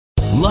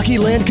Lucky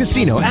Land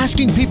Casino,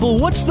 asking people,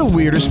 what's the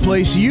weirdest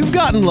place you've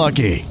gotten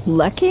lucky?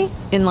 Lucky?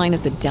 In line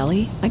at the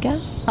deli, I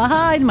guess?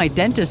 Aha, in my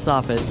dentist's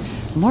office.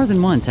 More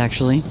than once,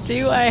 actually.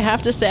 Do I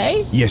have to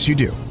say? Yes, you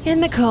do. In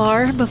the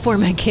car before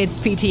my kids'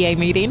 PTA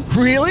meeting.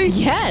 Really?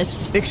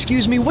 Yes.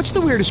 Excuse me, what's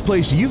the weirdest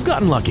place you've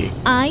gotten lucky?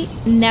 I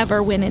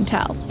never win and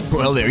tell.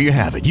 Well, there you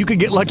have it. You can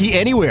get lucky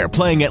anywhere,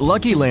 playing at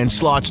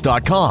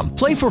LuckyLandSlots.com.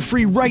 Play for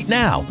free right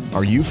now.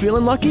 Are you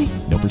feeling lucky?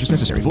 No purchase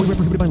necessary. Void where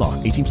prohibited by law.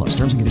 18 plus.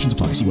 Terms and conditions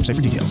apply. See website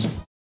for details.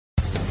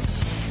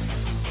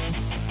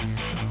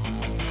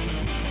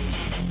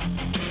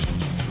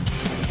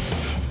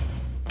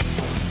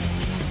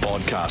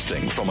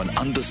 Broadcasting from an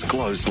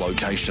undisclosed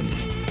location,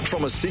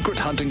 from a secret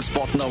hunting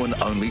spot known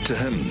only to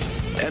him,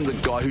 and the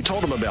guy who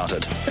told him about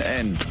it,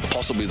 and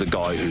possibly the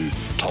guy who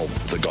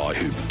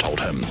told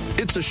him.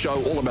 It's a show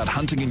all about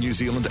hunting in New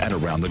Zealand and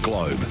around the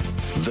globe.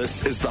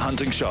 This is The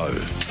Hunting Show.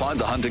 Find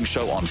The Hunting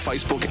Show on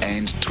Facebook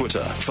and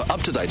Twitter for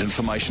up-to-date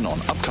information on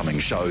upcoming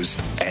shows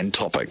and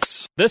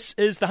topics. This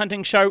is The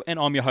Hunting Show, and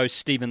I'm your host,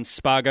 Stephen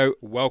Spargo.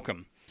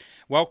 Welcome.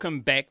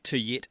 Welcome back to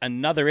yet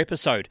another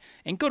episode,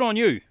 and good on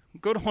you.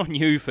 Good on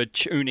you for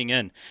tuning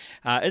in.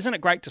 Isn't it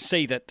great to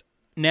see that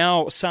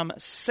now some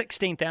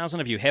 16,000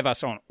 of you have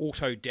us on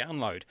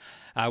auto-download,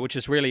 which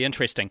is really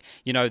interesting.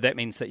 You know, that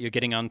means that you're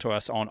getting onto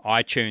us on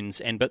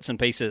iTunes and bits and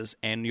pieces,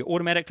 and you're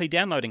automatically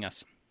downloading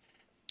us.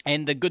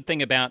 And the good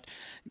thing about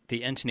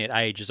the internet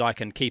age is I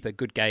can keep a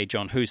good gauge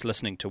on who's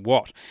listening to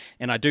what.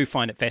 And I do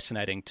find it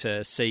fascinating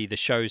to see the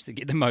shows that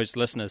get the most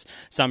listeners.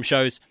 Some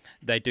shows,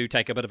 they do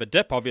take a bit of a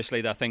dip.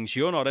 Obviously, they're things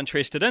you're not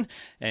interested in,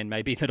 and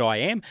maybe that I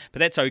am, but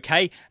that's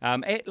okay.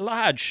 At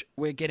large,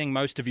 we're getting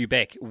most of you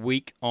back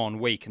week on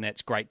week, and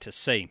that's great to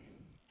see.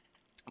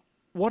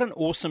 What an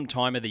awesome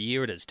time of the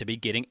year it is to be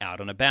getting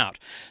out and about.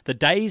 The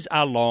days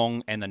are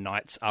long and the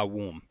nights are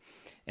warm.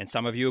 And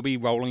some of you will be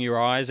rolling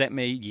your eyes at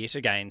me yet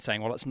again,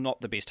 saying, well, it's not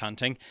the best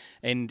hunting.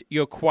 And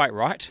you're quite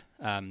right.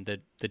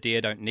 The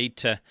deer don't need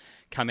to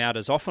come out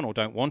as often or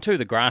don't want to.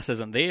 The grass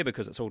isn't there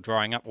because it's all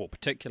drying up, or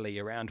particularly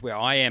around where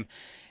I am.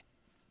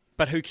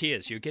 But who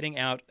cares? You're getting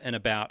out and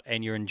about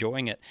and you're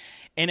enjoying it.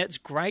 And it's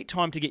great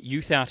time to get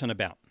youth out and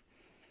about.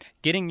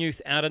 Getting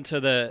youth out into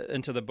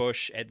the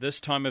bush at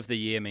this time of the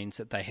year means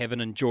that they have an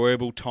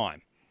enjoyable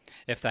time.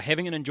 If they're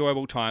having an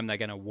enjoyable time, they're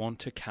going to want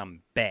to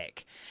come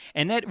back.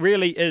 And that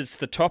really is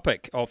the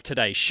topic of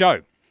today's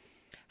show.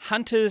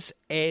 Hunters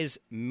as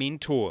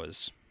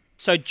mentors.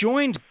 So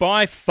joined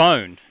by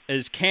phone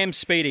is Cam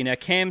Speedy. Now,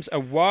 Cam's a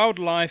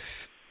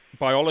wildlife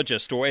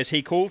biologist, or as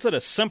he calls it,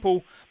 a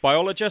simple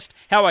biologist.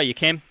 How are you,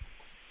 Cam?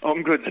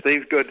 I'm good,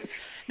 Steve, good.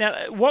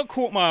 Now, what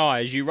caught my eye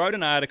is you wrote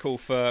an article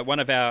for one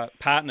of our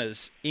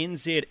partners,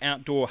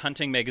 NZOutdoor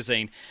Hunting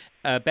magazine,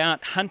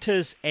 about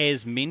hunters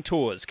as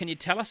mentors. Can you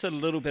tell us a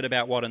little bit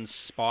about what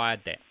inspired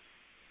that?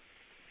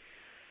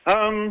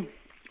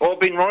 Well, I've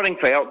been writing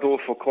for Outdoor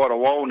for quite a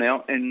while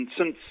now, and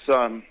since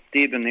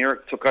Deb and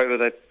Eric took over,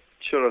 they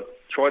sort of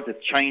tried to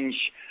change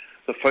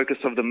the focus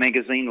of the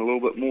magazine a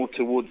little bit more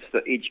towards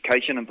the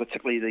education and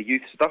particularly the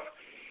youth stuff.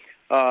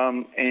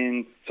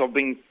 And so I've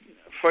been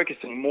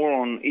focusing more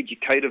on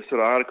educative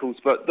sort of articles,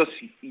 but this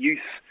youth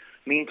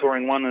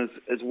mentoring one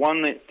is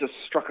one that just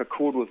struck a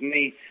chord with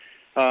me.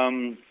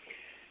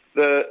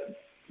 The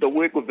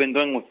work we've been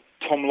doing with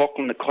Tom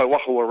Lachlan at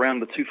Kaiwaho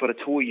around the two-footer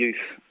tour youth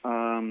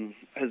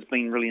has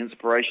been really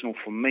inspirational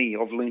for me.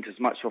 I've learnt as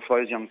much off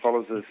those young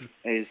fellas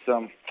as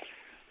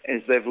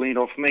they've learnt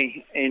off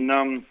me.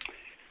 And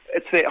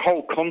it's that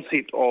whole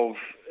concept of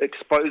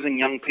exposing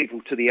young people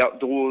to the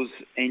outdoors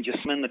and just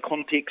in the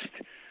context,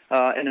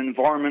 an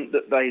environment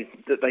that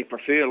they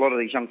prefer. A lot of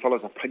these young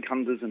fellas are pig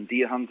hunters and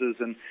deer hunters,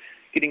 and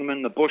getting them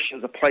in the bush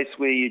is a place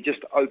where you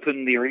just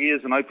open their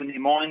ears and open their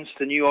minds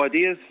to new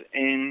ideas.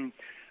 And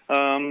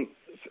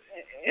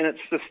it's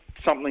just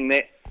something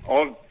that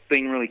I've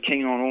been really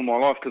keen on all my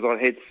life because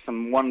I had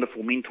some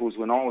wonderful mentors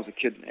when I was a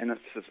kid, and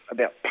it's just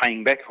about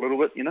paying back a little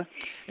bit, you know.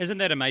 Isn't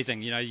that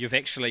amazing? You know,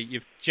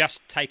 you've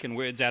just taken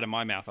words out of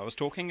my mouth. I was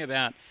talking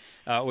about,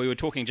 we were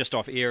talking just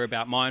off air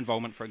about my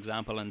involvement, for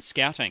example, in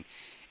scouting.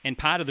 And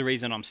part of the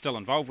reason I'm still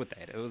involved with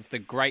that, it was the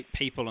great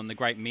people and the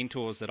great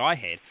mentors that I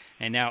had,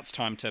 and now it's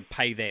time to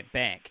pay that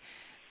back.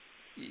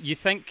 You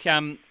think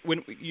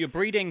when you're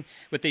breeding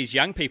with these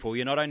young people,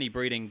 you're not only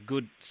breeding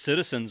good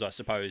citizens, I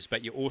suppose,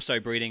 but you're also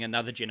breeding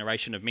another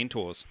generation of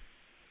mentors.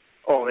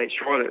 Oh, that's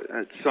right.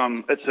 It's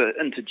an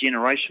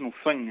intergenerational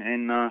thing,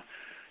 and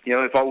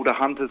if older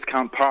hunters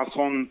can't pass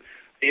on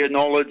their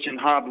knowledge and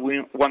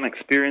hard-won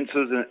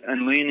experiences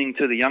and learning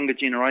to the younger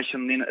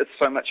generation, then it's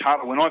so much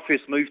harder. When I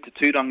first moved to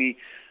Tūrangi,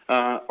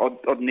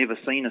 I'd never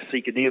seen a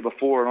sika deer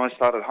before, and I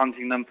started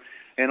hunting them,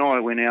 and I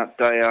went out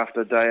day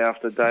after day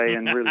after day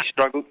and really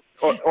struggled.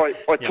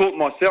 I taught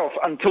myself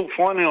until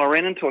finally I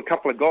ran into a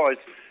couple of guys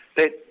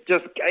that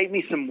just gave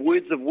me some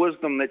words of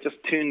wisdom that just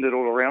turned it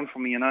all around for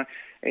me, you know.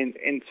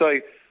 And so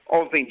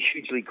I've been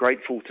hugely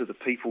grateful to the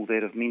people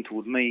that have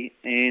mentored me,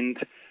 and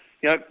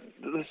you know,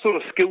 the sort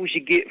of skills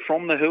you get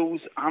from the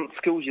hills aren't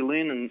skills you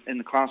learn in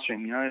the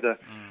classroom, you know,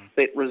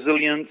 that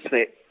resilience,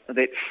 that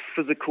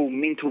physical,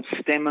 mental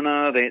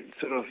stamina, that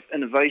sort of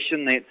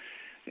innovation, that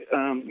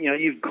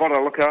you've got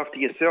to look after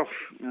yourself,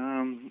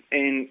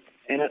 and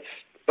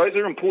those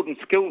are important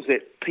skills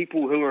that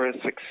people who are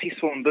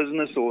successful in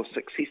business or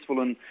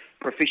successful in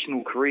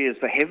professional careers,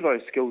 they have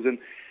those skills. And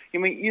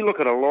you look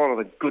at a lot of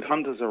the good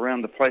hunters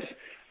around the place,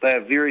 they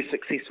are very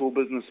successful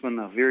businessmen,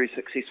 they're very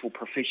successful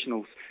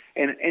professionals.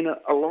 And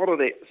a lot of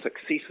that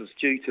success is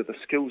due to the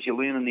skills you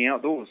learn in the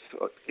outdoors.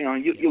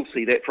 You'll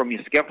see that from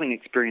your scouting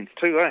experience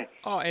too, eh?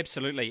 Oh,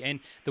 absolutely. And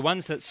the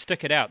ones that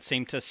stick it out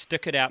seem to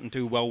stick it out and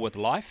do well with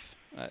life.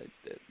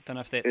 Don't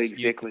know if that's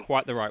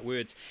quite the right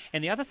words.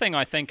 And the other thing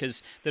I think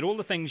is that all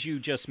the things you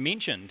just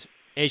mentioned,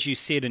 as you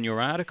said in your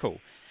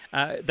article,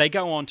 they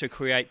go on to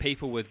create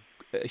people with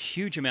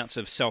huge amounts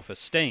of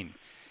self-esteem.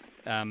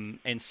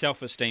 And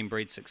self-esteem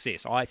breeds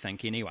success, I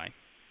think, anyway.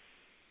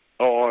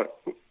 Oh,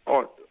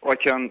 I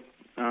can't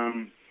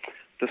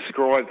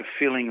describe the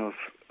feeling of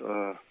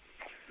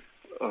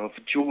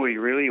joy,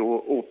 really,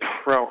 or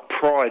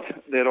pride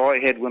that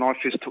I had when I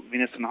first took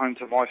venison home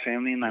to my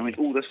family, and they went,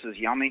 "Oh, this is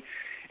yummy."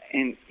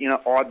 And,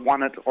 I'd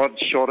won it, I'd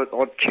shot it,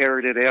 I'd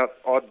carried it out,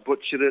 I'd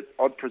butchered it,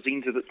 I'd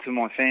presented it to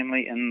my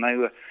family, and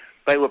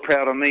they were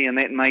proud of me, and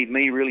that made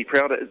me really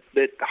proud.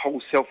 That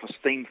whole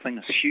self-esteem thing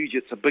is huge.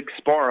 It's a big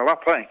spiral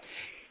up, eh?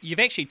 You've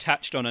actually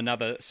touched on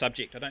another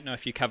subject. I don't know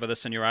if you cover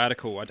this in your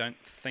article. I don't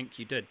think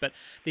you did. But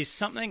there's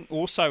something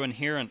also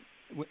inherent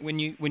when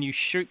you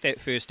shoot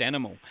that first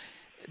animal.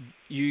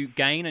 You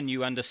gain a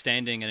new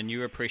understanding and a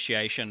new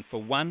appreciation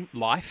for, one,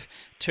 life,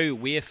 two,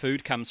 where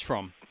food comes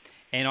from.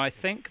 And I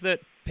think that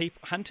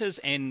hunters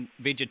and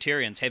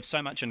vegetarians have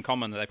so much in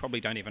common that they probably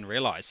don't even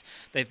realise.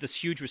 They have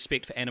this huge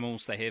respect for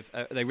animals.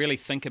 They really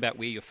think about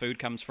where your food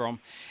comes from,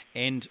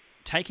 and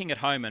taking it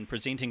home and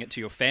presenting it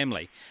to your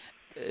family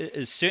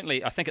is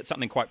certainly, I think it's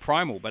something quite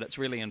primal, but it's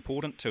really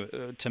important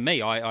to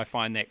me. I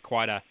find that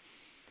quite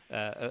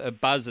a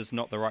buzz is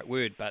not the right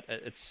word, but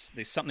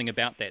there's something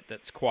about that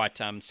that's quite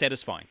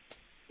satisfying.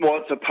 Well,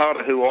 it's a part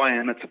of who I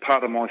am. It's a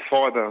part of my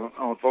fibre.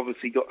 I've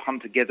obviously got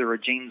hunter-gatherer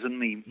genes in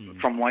me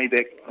from way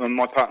back.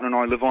 My partner and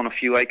I live on a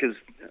few acres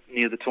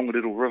near the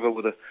Tongariro River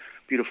with a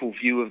beautiful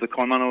view of the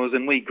Kaimanawas,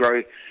 and we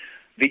grow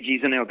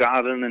veggies in our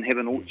garden and have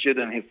an orchard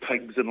and have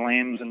pigs and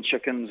lambs and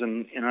chickens,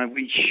 and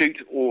we shoot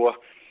or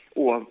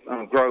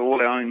grow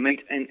all our own meat.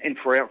 And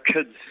for our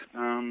kids,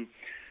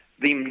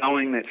 them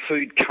knowing that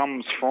food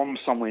comes from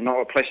somewhere,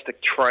 not a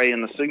plastic tray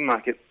in the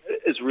supermarket,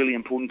 is really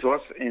important to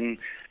us. And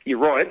you're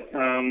right.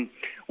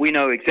 We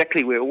know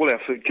exactly where all our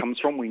food comes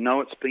from. We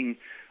know it's been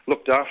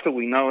looked after.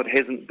 We know it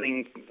hasn't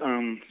been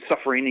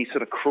suffering any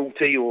sort of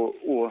cruelty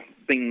or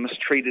been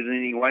mistreated in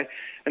any way.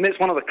 And that's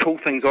one of the cool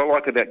things I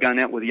like about going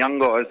out with young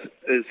guys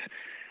is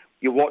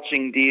you're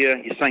watching deer,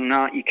 you're saying,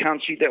 "Nah, you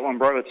can't shoot that one,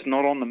 bro. It's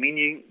not on the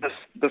menu.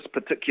 This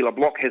particular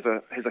block has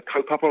a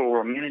kaupapa or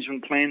a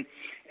management plan,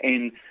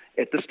 and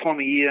at this time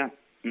of year,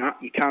 nah,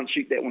 you can't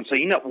shoot that one." So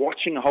you end up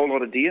watching a whole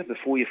lot of deer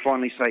before you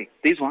finally say,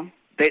 "There's one.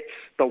 That's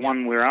the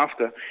one we're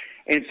after."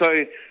 And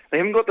so they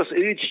haven't got this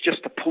urge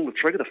just to pull the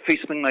trigger. The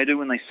first thing they do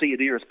when they see a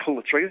deer is pull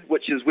the trigger,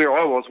 which is where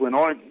I was when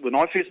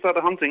I first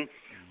started hunting.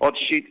 I'd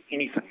shoot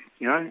anything,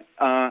 and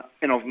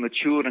I've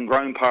matured and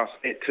grown past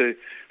that to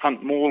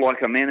hunt more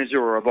like a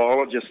manager or a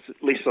biologist,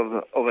 less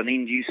of an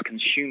end-use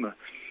consumer.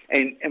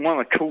 And one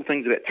of the cool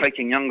things about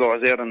taking young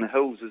guys out in the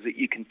hills is that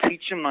you can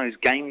teach them those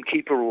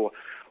gamekeeper or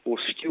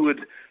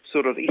steward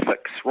sort of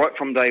ethics right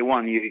from day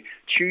one. You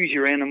choose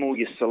your animal,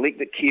 you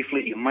select it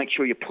carefully, you make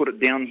sure you put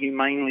it down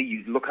humanely,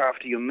 you look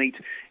after your meat,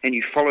 and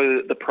you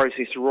follow the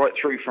process right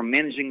through from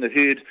managing the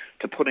herd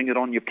to putting it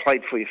on your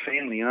plate for your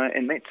family,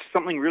 and that's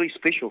something really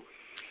special.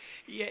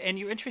 Yeah, and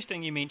you're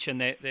interesting you mentioned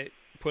that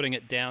putting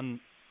it down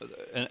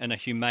in a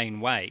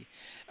humane way.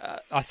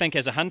 I think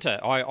as a hunter,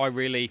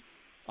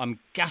 I'm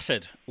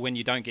gutted when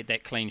you don't get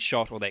that clean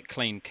shot or that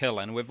clean kill,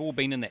 and we've all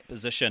been in that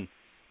position.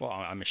 Well,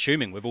 I'm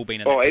assuming we've all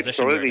been in that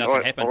position where it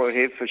doesn't happen. I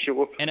have, for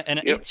sure. And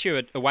it eats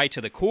you away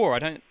to the core.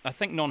 I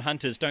think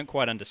non-hunters don't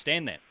quite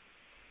understand that.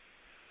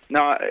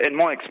 No, and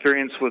my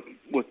experience with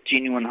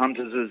genuine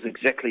hunters is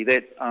exactly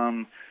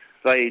that.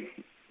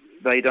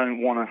 They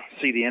don't want to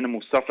see the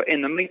animal suffer,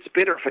 and the meat's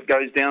better if it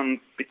goes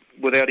down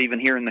without even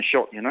hearing the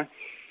shot.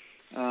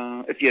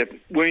 If you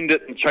wound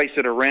it and chase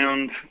it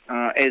around,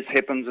 as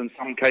happens in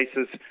some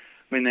cases,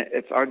 I mean,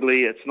 it's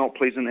ugly, it's not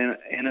pleasant,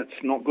 and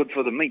it's not good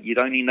for the meat. You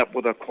don't end up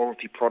with a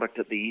quality product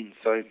at the end.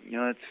 So,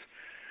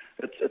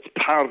 it's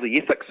part of the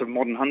ethics of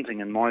modern hunting,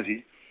 in my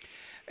view.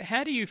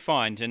 How do you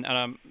find,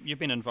 and you've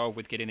been involved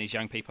with getting these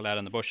young people out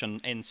in the bush,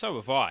 and so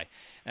have I,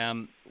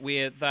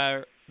 where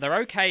they're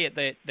okay at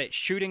that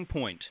shooting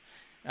point.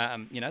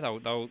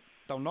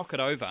 They'll knock it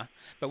over,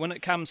 but when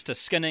it comes to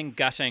skinning,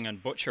 gutting,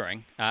 and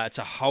butchering, it's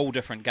a whole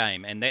different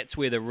game, and that's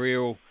where the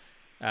real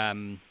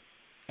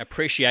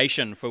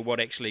appreciation for what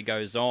actually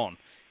goes on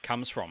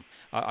comes from.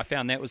 I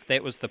found that was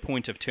the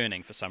point of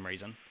turning for some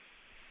reason.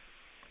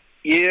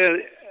 Yeah,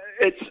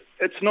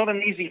 it's not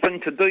an easy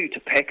thing to do, to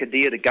pack a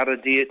deer, to gut a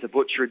deer, to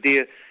butcher a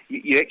deer.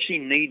 You actually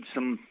need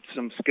some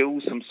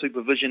skills, some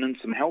supervision, and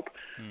some help.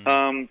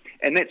 And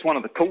that's one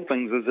of the cool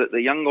things, is that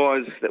the young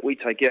guys that we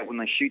take out when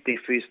they shoot their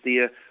first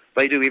deer,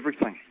 they do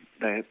everything.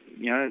 They're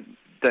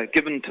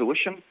given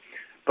tuition,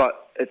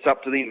 but it's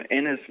up to them.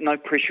 And there's no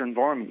pressure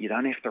environment. You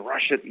don't have to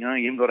rush it. You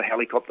haven't got a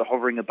helicopter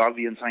hovering above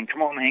you and saying,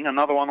 "Come on, hang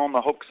another one on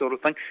the hook," sort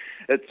of thing.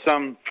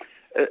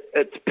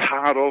 It's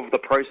part of the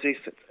process.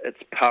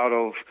 It's part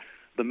of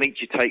the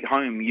meat you take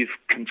home. You've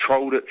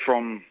controlled it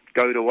from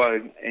go to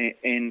woe,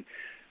 and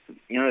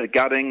the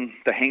gutting,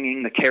 the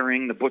hanging, the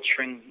carrying, the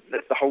butchering,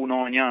 the whole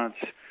 9 yards.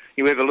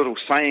 You have a little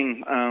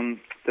saying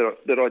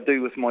that I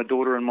do with my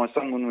daughter and my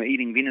son when we're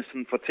eating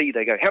venison for tea.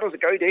 They go, "How does it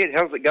go, Dad?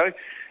 How does it go?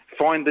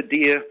 Find the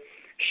deer,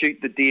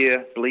 shoot the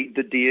deer, bleed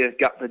the deer,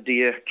 gut the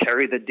deer,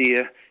 carry the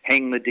deer,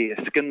 hang the deer,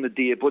 skin the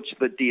deer, butcher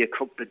the deer,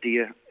 cook the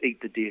deer,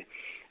 eat the deer."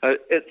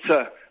 It's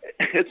a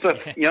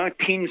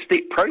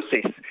 10-step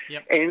process.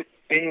 Yep.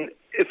 And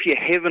if you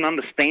have an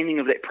understanding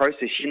of that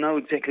process, you know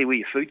exactly where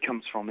your food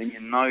comes from, and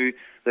you know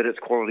that it's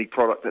quality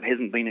product that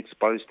hasn't been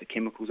exposed to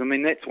chemicals. I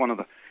mean, that's one of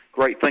the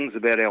great things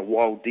about our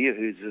wild deer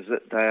herds, is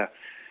that they're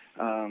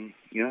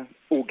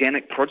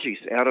organic produce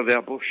out of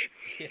our bush.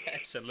 Yeah,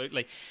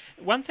 absolutely.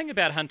 One thing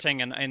about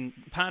hunting, and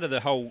part of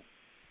the whole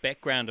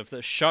background of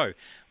the show,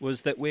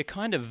 was that we're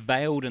kind of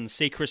veiled in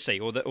secrecy,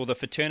 or the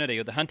fraternity,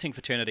 or the hunting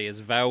fraternity is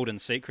veiled in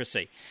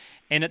secrecy.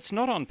 And it's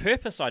not on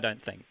purpose, I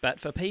don't think, but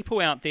for people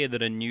out there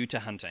that are new to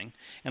hunting,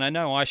 and I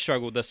know I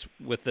struggled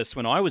with this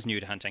when I was new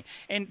to hunting,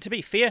 and to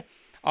be fair,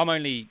 I'm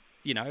only,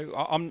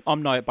 I'm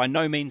by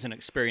no means an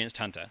experienced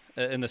hunter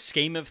in the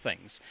scheme of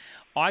things.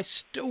 I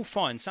still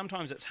find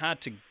sometimes it's hard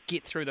to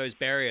get through those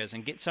barriers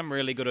and get some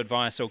really good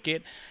advice, or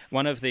get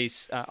one of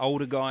these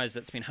older guys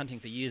that's been hunting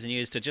for years and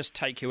years to just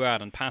take you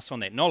out and pass on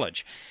that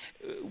knowledge.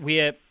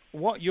 Where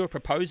what you're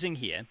proposing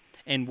here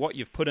and what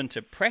you've put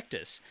into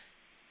practice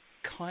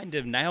kind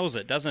of nails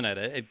it, doesn't it?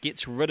 It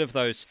gets rid of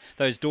those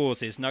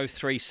doors. There's no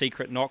 3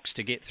 secret knocks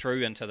to get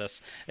through into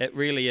this. It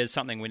really is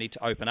something we need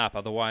to open up.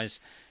 Otherwise,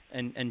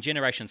 in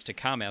generations to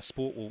come, our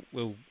sport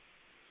will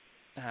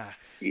kind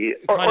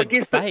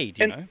of fade,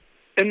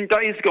 In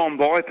days gone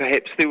by,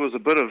 perhaps there was a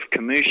bit of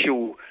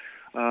commercial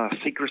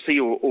secrecy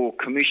or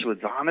commercial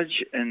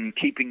advantage in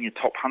keeping your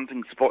top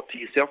hunting spot to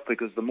yourself,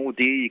 because the more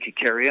deer you could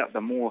carry out, the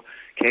more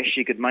cash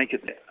you could make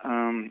it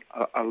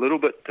a little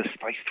bit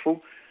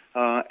distasteful.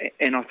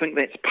 And I think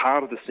that's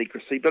part of the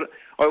secrecy. But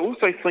I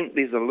also think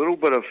there's a little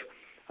bit of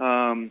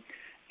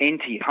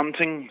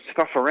anti-hunting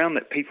stuff around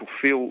that people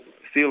feel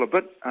a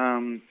bit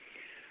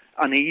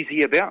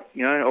uneasy about.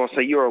 I'll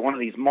say, "You're one of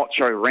these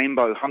macho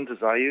Rambo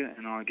hunters, are you?"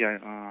 And I go,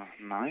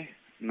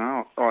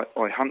 no,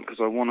 I hunt because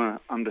I want to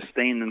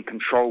understand and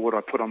control what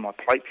I put on my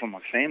plate for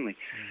my family.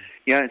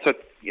 So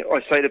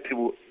I say to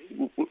people,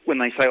 when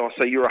they say,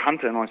 "So you're a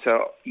hunter," and I say,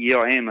 "Yeah,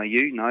 I am. Are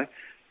you?" "No."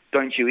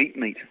 "Don't you eat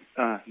meat?"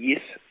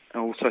 "Yes."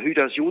 "So who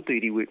does your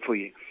dirty work for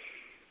you?"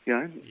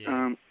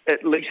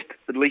 At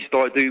least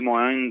I do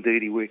my own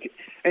dirty work,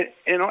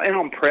 and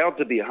I'm proud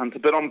to be a hunter,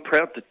 but I'm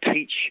proud to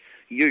teach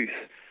youth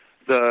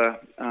the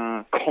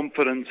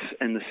confidence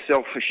and the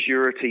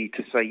self-assurity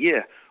to say,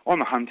 "Yeah,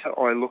 I'm a hunter.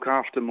 I look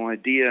after my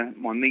deer,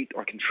 my meat.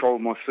 I control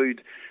my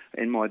food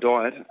and my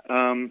diet,"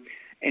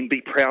 and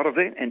be proud of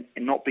that, and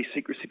not be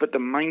secrecy. But the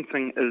main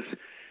thing is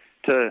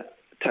to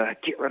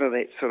get rid of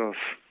that sort of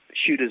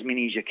shoot as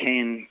many as you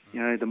can.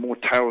 The more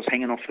tails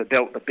hanging off the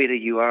belt, the better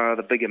you are,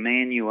 the bigger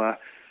man you are.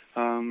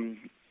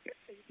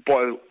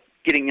 By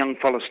getting young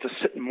fellas to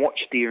sit and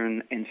watch deer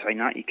and say,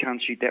 "No, you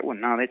can't shoot that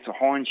one. No, that's a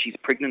hind. She's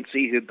pregnant.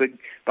 See her big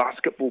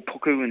basketball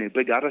puku and her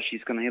big udder.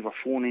 She's going to have a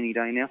fawn any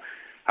day now.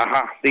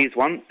 Aha, there's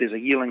one. There's a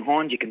yearling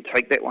hind. You can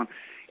take that one."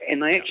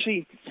 And they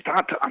actually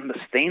start to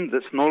understand that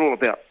it's not all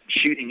about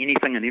shooting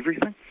anything and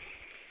everything.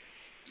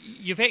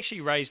 You've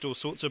actually raised all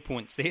sorts of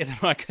points there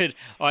that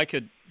I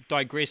could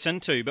digress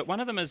into, but one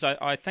of them is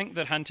I think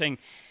that hunting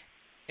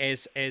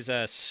as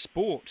a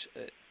sport,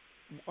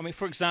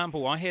 for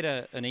example, I had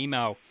an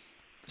email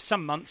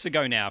some months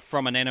ago now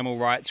from an animal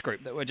rights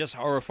group that were just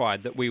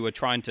horrified that we were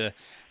trying to,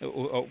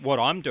 what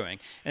I'm doing.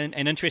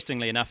 And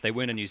interestingly enough, they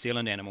weren't a New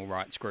Zealand animal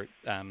rights group.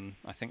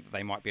 I think that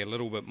they might be a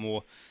little bit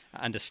more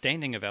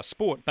understanding of our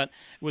sport. But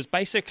it was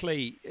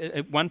basically,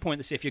 at one point,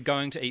 they said, if you're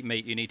going to eat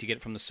meat, you need to get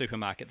it from the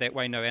supermarket. That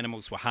way no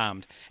animals were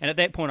harmed. And at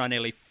that point, I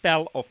nearly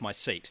fell off my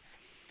seat.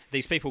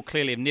 These people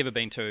clearly have never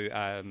been to,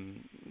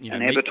 an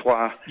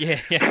abattoir.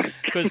 Yeah,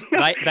 because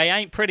they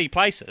ain't pretty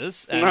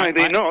places. No,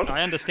 they're not.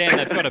 I understand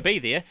they've got to be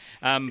there.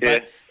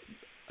 But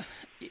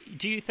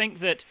do you think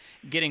that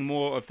getting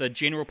more of the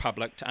general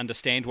public to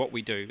understand what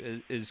we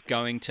do is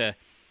going to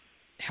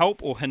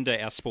help or hinder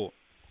our sport?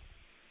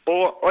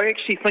 Well, I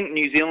actually think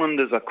New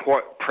Zealanders are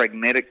quite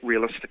pragmatic,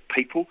 realistic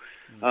people.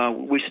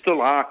 We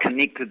still are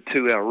connected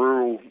to our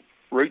rural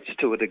roots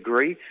to a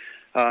degree.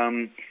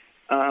 The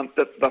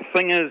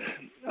thing is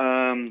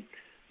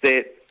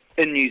that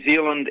in New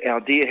Zealand, our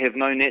deer have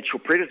no natural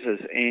predators,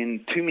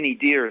 and too many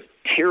deer is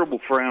terrible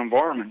for our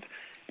environment.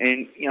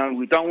 And,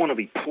 we don't want to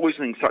be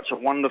poisoning such a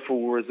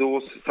wonderful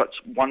resource, such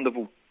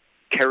wonderful,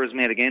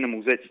 charismatic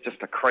animals. That's just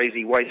a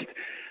crazy waste.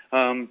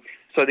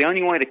 So the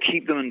only way to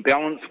keep them in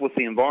balance with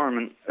the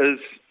environment is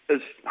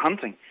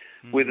hunting,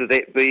 whether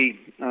that be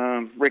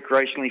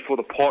recreationally for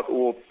the pot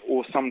or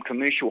some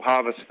commercial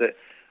harvest that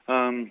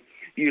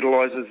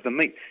utilises the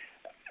meat.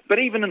 But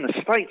even in the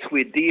States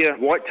where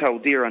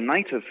white-tailed deer are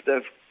native,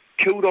 they've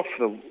killed off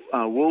the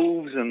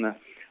wolves and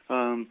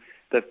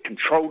they've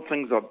controlled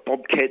things like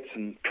bobcats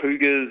and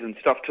cougars and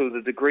stuff to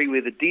the degree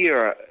where the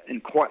deer are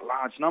in quite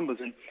large numbers.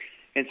 And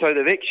so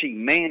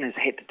man has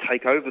had to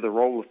take over the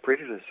role of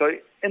predator. So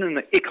in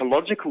an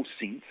ecological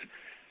sense,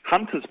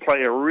 hunters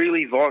play a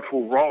really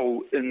vital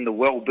role in the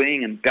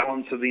well-being and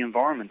balance of the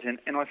environment.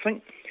 And I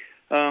think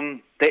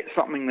that's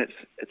something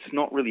it's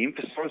not really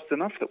emphasised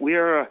enough, that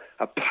we're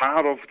a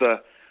part of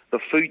the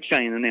food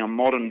chain in our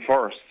modern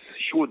forests.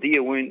 Sure,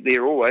 deer weren't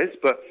there always,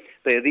 but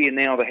they're there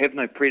now. They have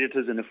no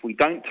predators, and if we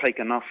don't take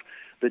enough,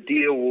 the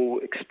deer will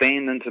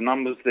expand into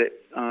numbers that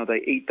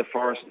they eat the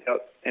forest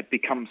out. It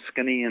becomes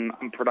skinny and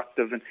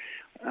unproductive. And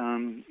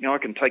I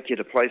can take you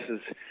to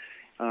places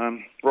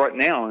right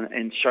now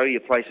and show you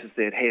places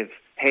that have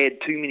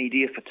had too many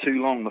deer for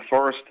too long. The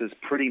forest is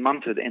pretty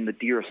munted, and the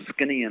deer are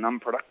skinny and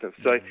unproductive.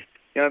 So,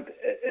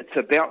 it's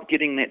about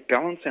getting that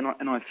balance. And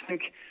I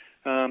think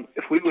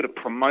if we were to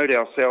promote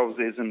ourselves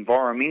as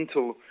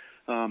environmental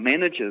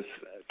managers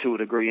to a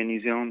degree in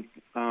New Zealand,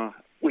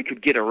 we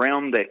could get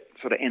around that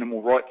sort of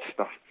animal rights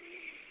stuff.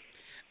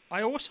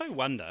 I also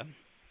wonder,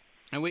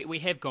 and we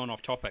have gone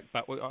off topic,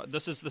 but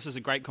this is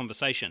a great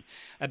conversation,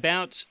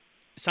 about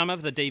some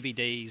of the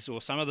DVDs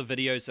or some of the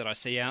videos that I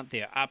see out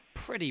there are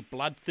pretty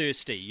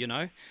bloodthirsty, and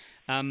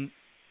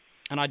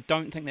I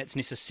don't think that's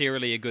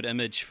necessarily a good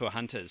image for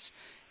hunters.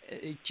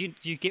 Do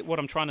you get what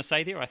I'm trying to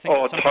say there? I think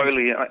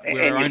totally.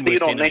 And you see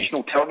it on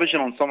national television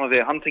on some of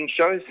our hunting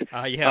shows.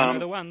 I know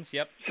the ones,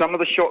 yep. Some of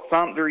the shots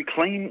aren't very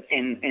clean,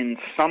 and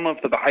some of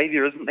the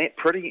behaviour isn't that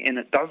pretty, and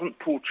it doesn't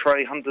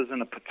portray hunters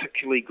in a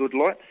particularly good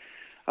light.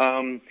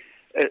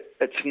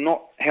 It's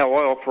not how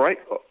I operate.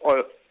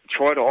 I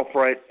try to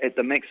operate at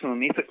the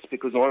maximum ethics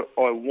because I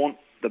want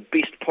the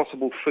best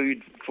possible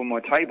food for my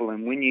table.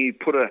 And when you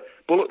put a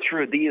bullet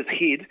through a deer's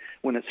head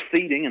when it's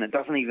feeding and it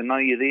doesn't even know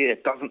you're there,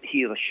 it doesn't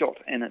hear the shot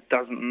and it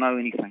doesn't know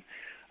anything.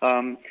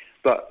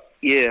 But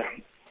yeah,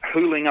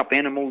 hooling up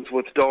animals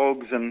with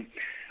dogs and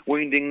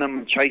wounding them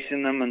and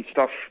chasing them and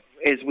stuff,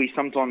 as we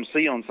sometimes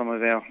see on some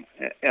of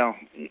our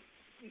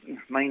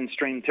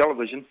mainstream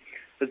television,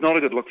 is not a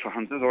good look for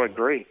hunters. I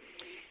agree.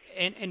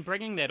 And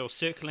bringing that or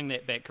circling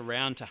that back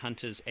around to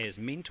hunters as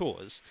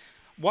mentors,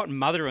 what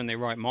mother in their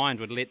right mind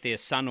would let their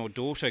son or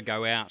daughter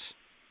go out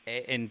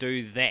and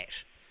do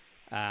that?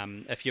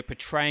 If you're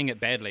portraying it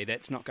badly,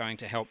 that's not going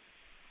to help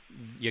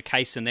your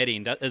case in that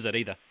end, is it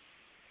either?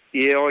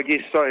 Yeah, I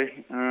guess so.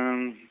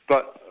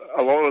 But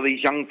a lot of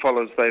these young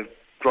fellas, they've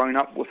grown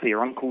up with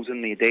their uncles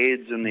and their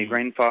dads and their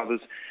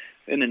grandfathers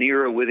in an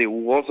era where there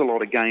was a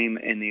lot of game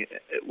and it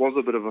was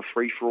a bit of a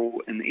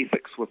free-for-all, and the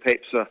ethics were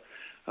perhaps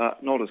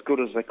not as good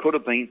as they could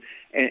have been.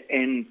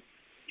 And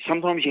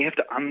sometimes you have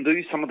to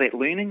undo some of that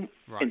learning.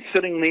 Right. And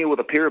sitting there with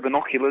a pair of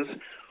binoculars,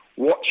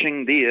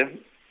 watching deer,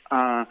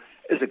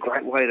 is a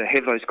great way to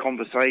have those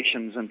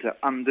conversations and to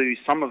undo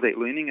some of that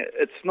learning.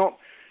 It's not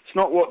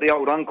what the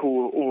old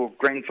uncle or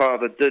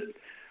grandfather did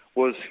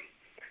was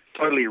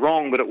totally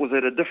wrong, but it was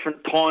at a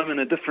different time and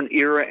a different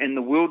era, and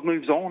the world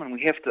moves on, and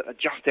we have to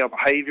adjust our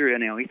behaviour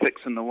and our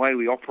ethics and the way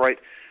we operate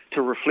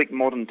to reflect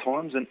modern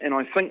times. And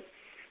I think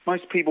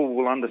most people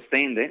will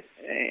understand that,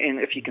 and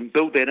if you can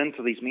build that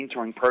into these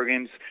mentoring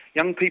programs,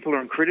 young people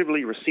are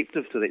incredibly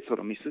receptive to that sort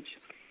of message.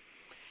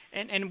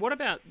 And what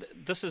about,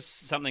 this is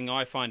something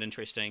I find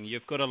interesting,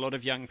 you've got a lot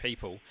of young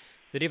people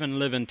that even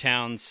live in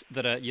towns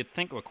that are, you'd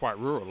think were quite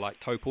rural, like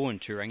Taupo and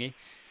Turangi,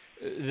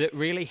 that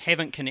really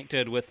haven't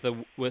connected with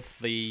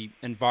the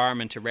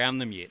environment around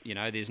them yet. You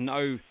know, there's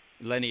no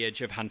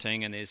lineage of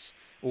hunting,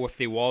 or if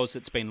there was,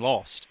 it's been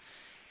lost.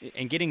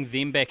 And getting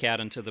them back out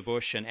into the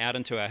bush and out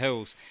into our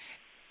hills,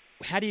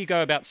 how do you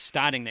go about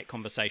starting that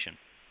conversation?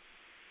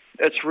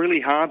 It's really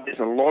hard. There's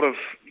a lot of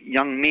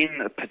young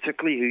men,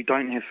 particularly, who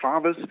don't have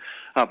fathers,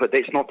 but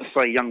that's not to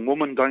say young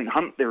women don't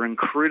hunt. They're an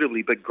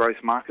incredibly big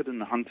growth market in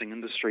the hunting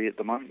industry at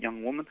the moment,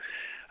 young women.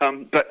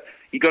 But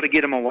you've got to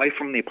get them away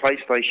from their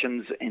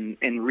PlayStations and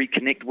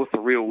reconnect with the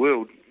real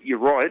world. You're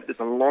right, there's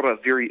a lot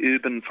of very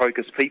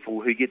urban-focused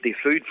people who get their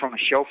food from a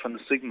shelf in the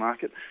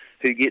supermarket,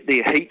 who get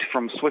their heat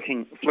from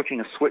flicking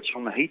a switch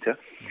on the heater.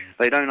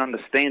 They don't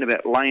understand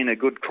about laying a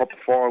good crop of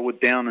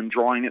firewood down and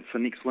drying it for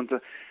next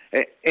winter.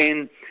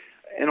 And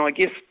I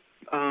guess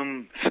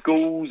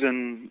schools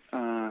and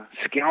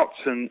scouts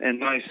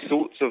and those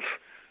sorts of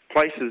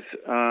places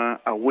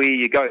are where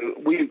you go.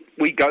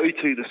 We go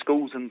to the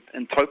schools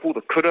in Taupo,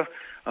 the Kura,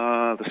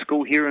 the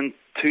school here in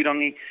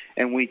Turangi,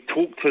 and we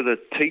talk to the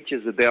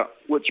teachers about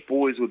which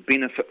boys would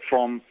benefit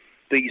from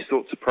these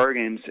sorts of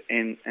programs,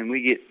 and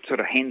we get sort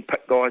of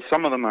hand-picked guys.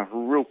 Some of them are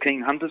real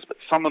keen hunters, but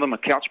some of them are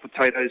couch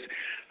potatoes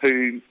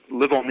who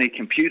live on their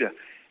computer.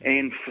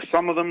 And for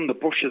some of them, the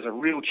bush is a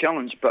real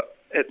challenge, but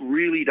it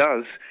really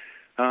does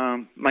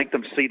make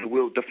them see the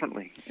world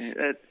differently.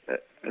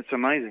 It's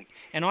amazing.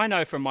 And I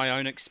know from my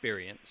own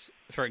experience,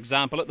 for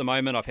example, at the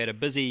moment I've had a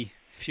busy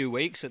few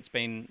weeks. It's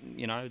been,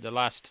 the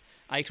last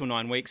 8 or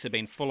 9 weeks have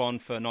been full on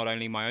for not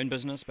only my own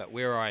business, but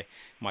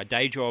my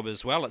day job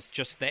as well. It's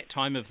just that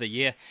time of the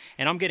year.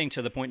 And I'm getting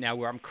to the point now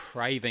where I'm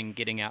craving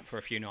getting out for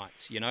a few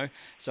nights,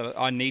 So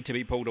I need to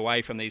be pulled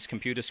away from these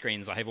computer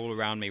screens I have all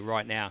around me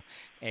right now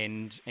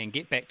and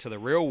get back to the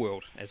real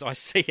world as I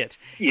see it.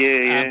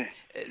 Yeah.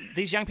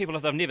 These young people,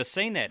 if they've never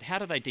seen that, how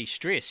do they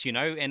de-stress,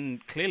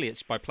 And clearly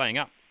it's by playing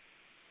up.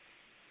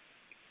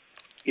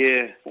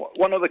 Yeah,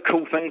 one of the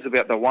cool things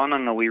about the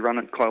wānanga we run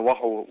at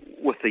Kaiwaho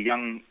with the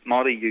young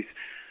Māori youth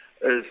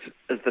is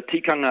the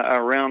tikanga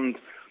around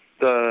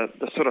the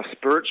sort of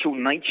spiritual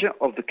nature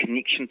of the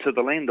connection to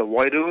the land, the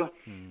wairua,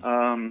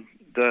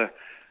 the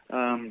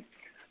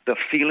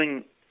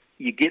feeling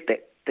you get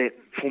that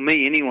for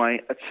me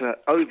anyway, it's an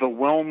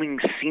overwhelming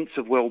sense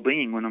of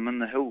well-being when I'm in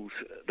the hills.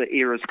 The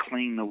air is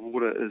clean, the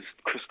water is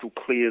crystal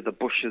clear, the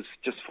bush is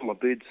just full of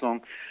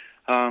birdsong.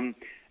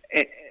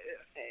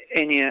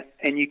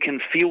 And you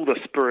can feel the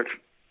spirit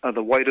of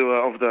the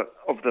wairua of the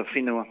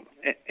whenua.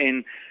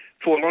 And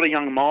for a lot of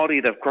young Māori,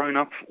 they've grown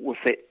up with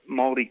that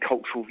Māori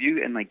cultural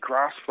view, and they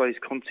grasp those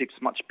concepts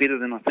much better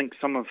than I think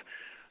some of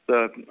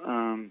the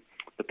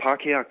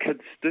Pākehā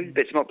kids do.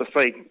 That's not to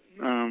say,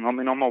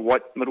 I'm a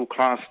white middle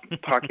class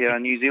Pākehā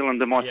New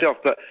Zealander myself,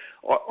 but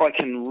I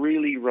can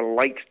really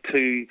relate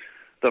to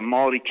the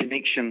Māori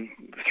connection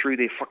through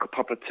their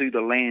whakapapa to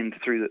the land.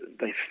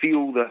 They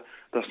feel the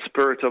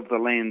spirit of the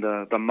land,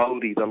 the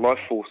Māori, the life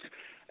force,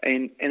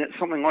 and it's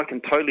something I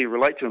can totally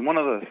relate to. And one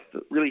of the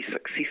really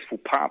successful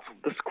parts of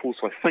this course,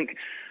 I think,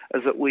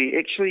 is that we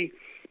actually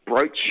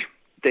broach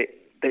that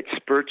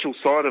spiritual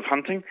side of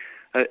hunting.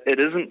 It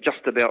isn't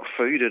just about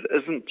food. It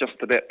isn't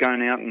just about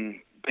going out and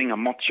being a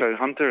macho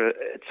hunter.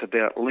 It's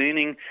about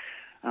learning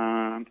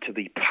to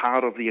be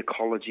part of the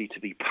ecology, to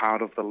be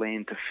part of the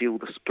land, to feel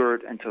the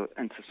spirit, and to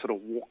sort of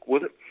walk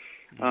with it.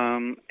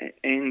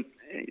 And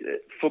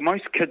for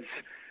most kids,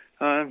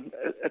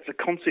 it's a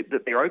concept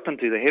that they're open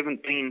to. They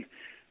haven't been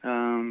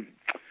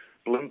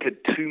blinkered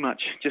too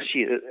much just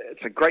yet.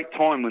 It's a great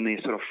time when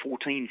they're sort of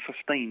 14,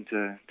 15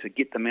 to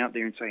get them out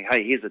there and say,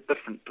 hey, here's a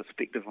different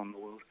perspective on the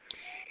world.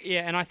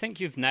 Yeah, and I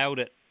think you've nailed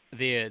it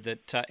there,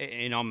 that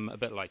and I'm a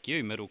bit like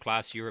you,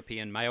 middle-class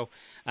European male,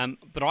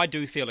 but I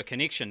do feel a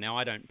connection. Now,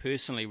 I don't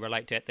personally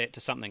relate that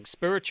to something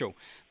spiritual,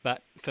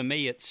 but for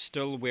me it's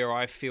still where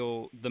I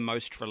feel the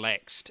most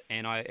relaxed,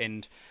 and I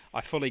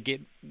fully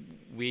get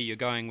where you're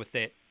going with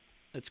that.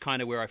 It's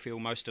kind of where I feel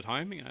most at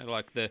home.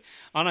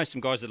 I know some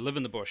guys that live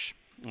in the bush.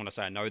 When I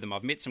say I know them,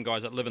 I've met some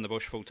guys that live in the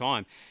bush full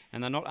time,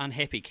 and they're not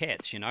unhappy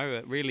cats.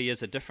 It really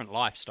is a different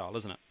lifestyle,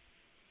 isn't it?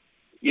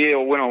 Yeah,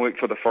 well, when I worked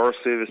for the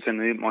Forest Service in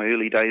my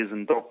early days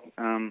in DOC,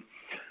 I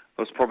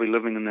was probably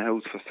living in the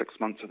hills for 6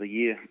 months of the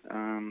year,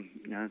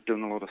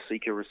 doing a lot of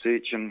seeker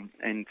research and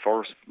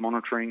forest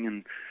monitoring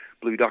and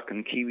blue duck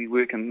and kiwi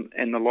work and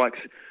the likes,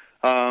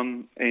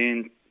 and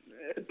it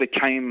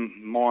became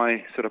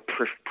my sort of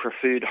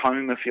preferred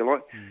home, if you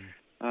like.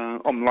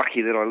 I'm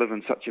lucky that I live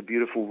in such a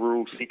beautiful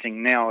rural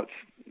setting now.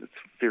 It's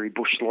very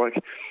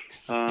bush-like,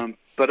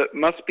 but it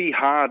must be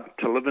hard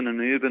to live in an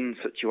urban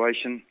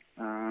situation,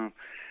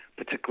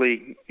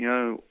 particularly,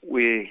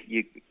 where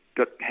you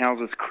got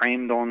houses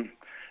crammed on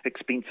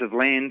expensive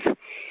land.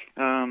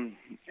 There's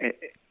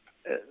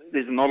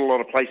not a lot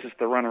of places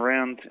to run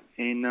around,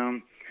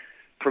 and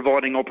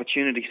providing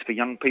opportunities for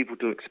young people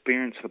to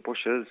experience the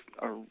bush is,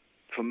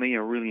 for me,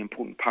 a really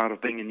important part of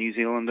being a New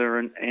Zealander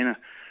and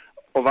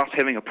of us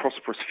having a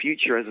prosperous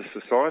future as a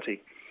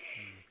society.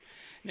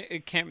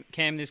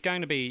 Cam, there's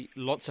going to be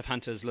lots of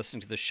hunters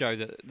listening to the show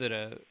that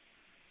are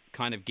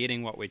kind of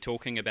getting what we're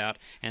talking about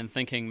and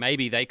thinking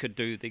maybe they could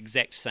do the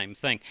exact same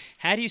thing.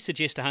 How do you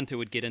suggest a hunter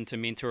would get into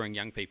mentoring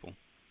young people?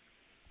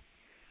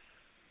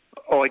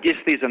 I guess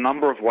there's a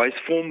number of ways.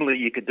 Formally,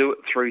 you could do it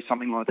through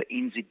something like the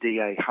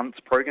NZDA Hunts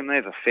program. They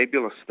have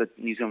the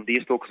New Zealand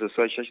Deerstalkers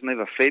Association, they have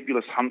a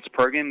fabulous hunts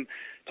program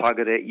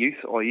targeted at youth.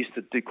 I used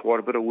to do quite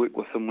a bit of work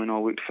with them when I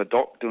worked for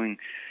DOC, doing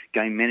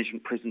game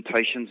management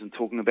presentations and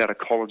talking about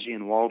ecology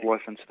and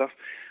wildlife and stuff.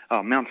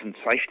 Mountain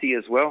safety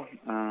as well.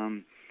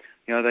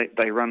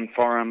 They run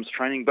firearms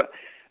training, but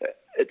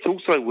it's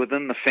also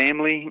within the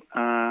family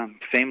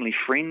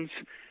friends.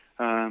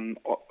 I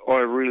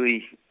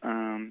really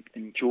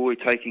enjoy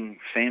taking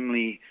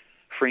family,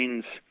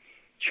 friends,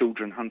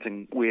 children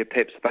hunting where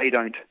perhaps they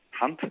don't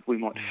hunt. We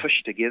might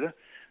fish together,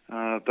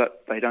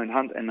 but they don't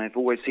hunt, and they've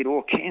always said,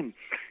 "Oh, Cam,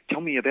 tell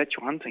me about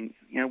your hunting.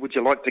 Would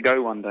you like to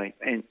go one day?"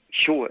 And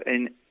sure,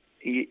 and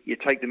you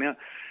take them out.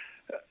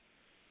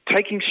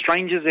 Taking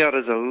strangers out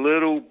is a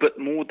little bit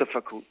more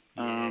difficult.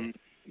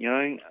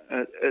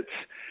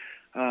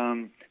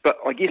 But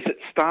I guess it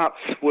starts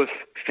with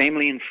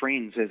family and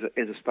friends as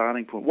a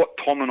starting point. What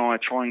Tom and I are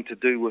trying to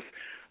do with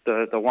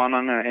the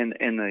wānanga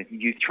and the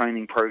youth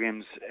training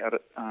programs out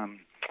at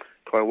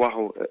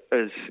Kaiwaho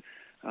is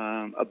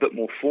a bit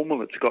more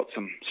formal. It's got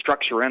some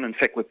structure around. In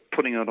fact, we're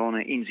putting it on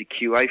an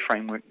NZQA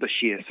framework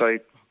this year, so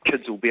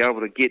kids will be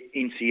able to get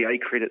NCA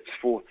credits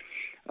for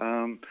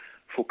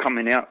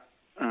coming out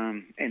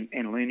and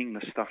learning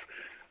this stuff.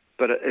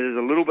 But it is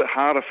a little bit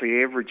harder for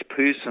the average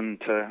person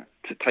to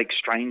take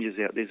strangers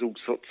out. There's all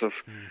sorts of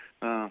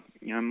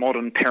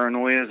modern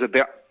paranoias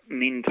about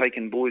men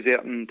taking boys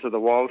out into the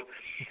wild.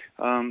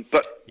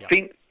 But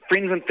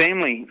friends and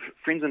family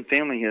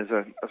is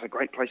a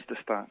great place to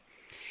start.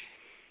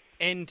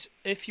 And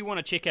if you want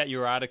to check out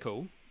your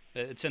article,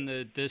 it's in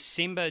the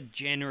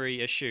December-January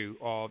issue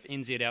of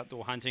NZ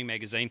Outdoor Hunting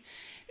magazine.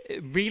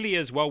 It really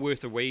is well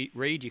worth a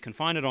read. You can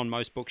find it on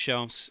most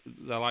bookshelves,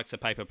 the likes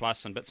of Paper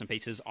Plus and Bits and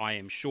Pieces, I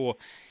am sure.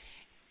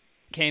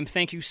 Cam,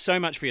 thank you so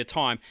much for your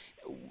time.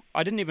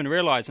 I didn't even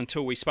realise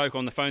until we spoke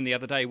on the phone the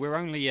other day, we're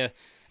only a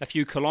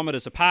few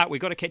kilometres apart.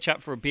 We've got to catch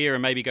up for a beer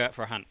and maybe go out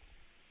for a hunt.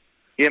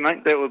 Yeah,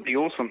 mate, that would be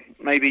awesome.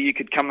 Maybe you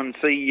could come and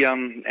see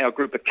our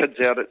group of kids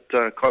out at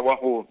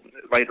Kaiwaho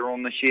later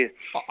on this year.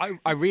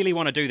 I really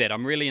want to do that.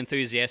 I'm really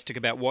enthusiastic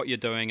about what you're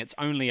doing. It's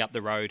only up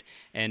the road,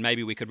 and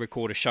maybe we could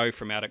record a show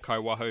from out at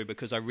Kaiwaho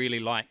because I really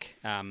like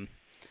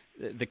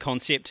the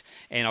concept,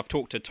 and I've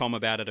talked to Tom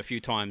about it a few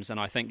times, and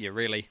I think you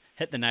really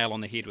hit the nail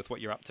on the head with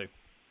what you're up to.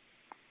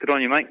 Good on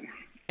you, mate.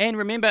 And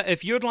remember,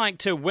 if you'd like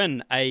to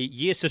win a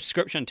year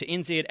subscription to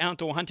NZ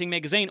Outdoor Hunting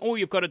magazine, all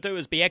you've got to do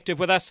is be active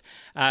with us.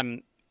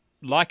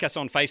 Like us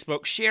on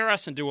Facebook, share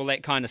us and do all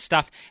that kind of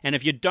stuff. And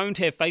if you don't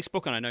have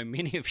Facebook, and I know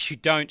many of you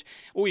don't,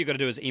 all you've got to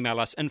do is email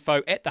us,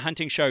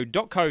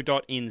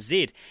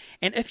 info@thehuntingshow.co.nz.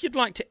 And if you'd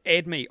like to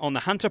add me on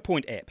the Hunter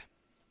Point app,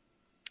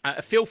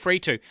 feel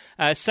free to.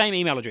 Same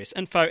email address,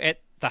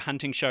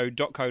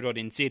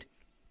 info@thehuntingshow.co.nz.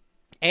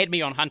 Add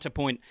me on Hunter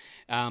Point.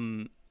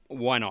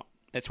 Why not?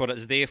 That's what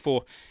it's there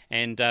for,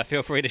 and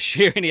feel free to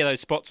share any of those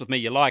spots with me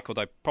you like,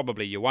 although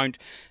probably you won't,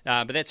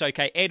 but that's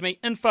okay. Add me,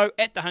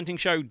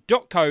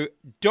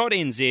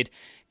 info@thehuntingshow.co.nz.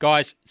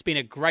 Guys, it's been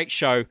a great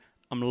show.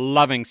 I'm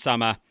loving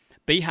summer.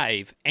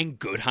 Behave, and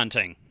good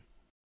hunting.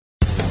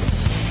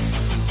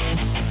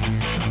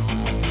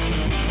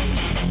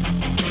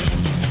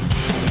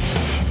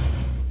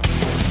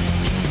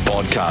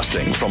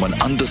 Broadcasting from an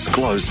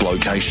undisclosed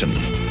location,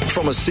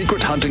 from a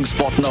secret hunting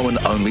spot known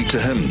only to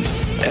him,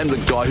 and the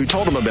guy who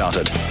told him about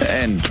it,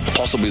 and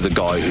possibly the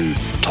guy who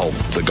told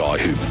the guy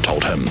who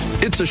told him.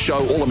 It's a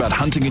show all about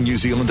hunting in New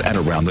Zealand and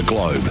around the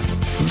globe.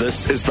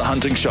 This is The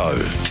Hunting Show.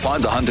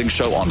 Find The Hunting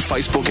Show on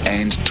Facebook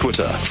and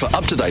Twitter for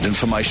up-to-date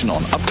information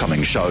on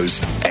upcoming shows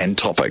and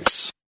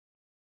topics.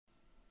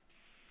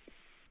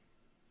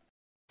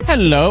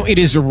 Hello, it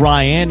is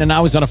Ryan, and I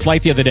was on a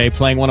flight the other day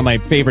playing one of my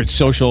favorite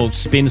social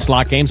spin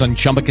slot games on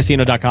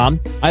ChumbaCasino.com.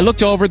 I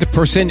looked over at the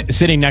person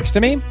sitting next to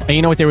me, and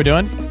you know what they were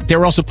doing? They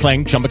were also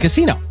playing Chumba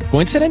Casino.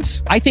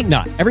 Coincidence? I think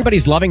not.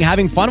 Everybody's loving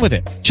having fun with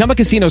it. Chumba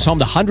Casino is home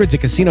to hundreds of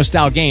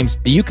casino-style games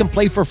that you can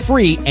play for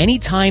free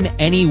anytime,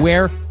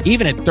 anywhere,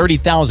 even at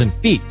 30,000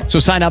 feet. So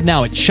sign up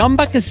now at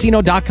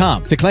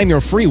ChumbaCasino.com to claim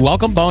your free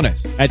welcome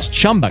bonus. That's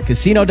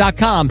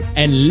ChumbaCasino.com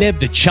and live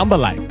the Chumba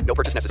life. No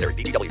purchase necessary.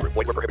 VGW. Void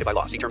where prohibited by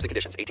law. See terms and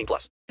conditions.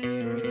 18+.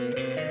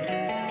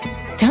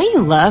 Don't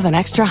you love an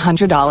extra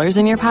 $100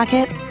 in your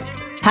pocket?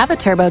 Have a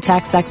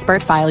TurboTax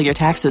expert file your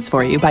taxes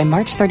for you by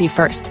March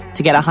 31st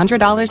to get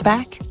 $100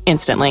 back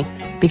instantly.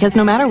 Because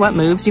no matter what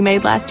moves you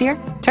made last year,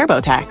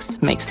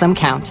 TurboTax makes them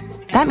count.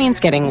 That means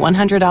getting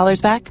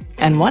 $100 back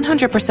and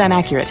 100%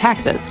 accurate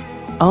taxes,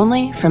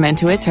 only from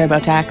Intuit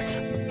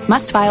TurboTax.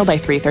 Must file by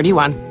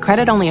 3/31.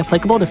 Credit only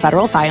applicable to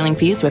federal filing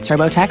fees with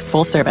TurboTax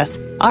full service.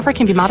 Offer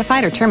can be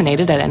modified or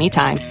terminated at any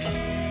time.